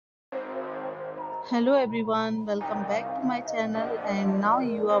Hello everyone, welcome back to my channel and now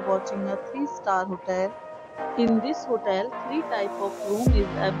you are watching a 3-star hotel. In this hotel, 3 type of room is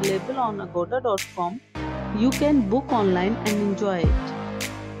available on agoda.com. You can book online and enjoy it.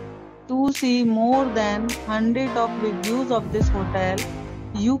 To see more than 100 of reviews of this hotel,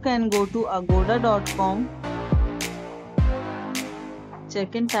 you can go to agoda.com.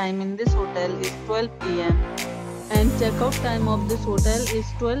 Check-in time in this hotel is 12 p.m. and check-out time of this hotel is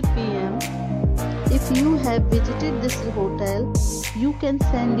 12 p.m. If you have visited this hotel, you can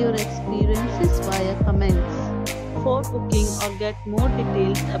send your experiences via comments. For booking or get more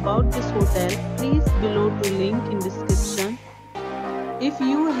details about this hotel, please below to link in description. If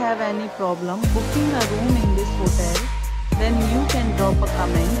you have any problem booking a room in this hotel, then you can drop a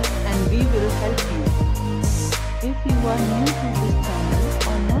comment and we will help you. If you are new to this channel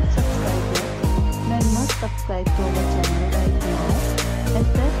or not subscribed yet, then must subscribe to our channel right now and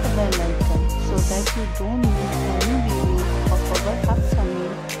press the bell icon so that you don't miss any video of our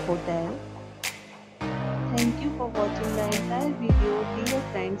upcoming hotel. Thank you for watching the entire video. Dear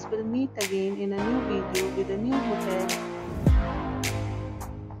friends, we'll meet again in a new video with a new hotel.